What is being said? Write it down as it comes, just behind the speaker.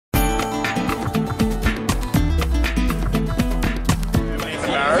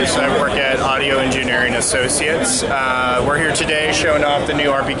Morris. I work at Audio Engineering Associates. We're here today showing off the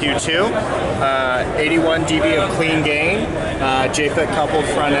new RPQ2. 81 dB of clean gain, JFET coupled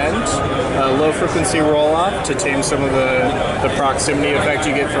front end, low frequency roll off to tame some of the proximity effect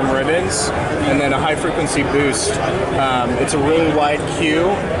you get from ribbons, and then a high frequency boost. It's a really wide Q,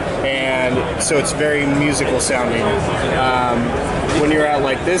 and so it's very musical sounding. When you're at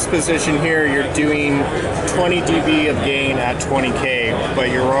like this position here, you're doing 20 dB of gain at 20K, but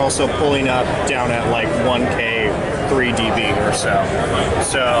you're also pulling up down at like 1K, 3 dB or so.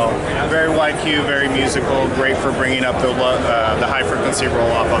 So very wide Q, very musical, great for bringing up the high frequency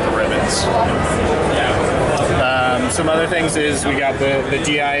roll off on the ribbons. Some other things is we got the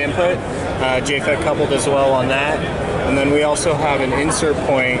DI input, JFET coupled as well on that, and then we also have an insert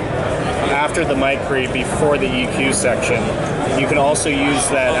point after the mic read before the EQ section. You can also use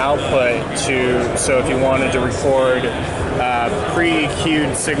that output so if you wanted to record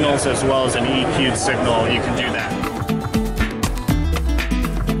pre-EQ'd signals as well as an EQ'd signal, you can do that.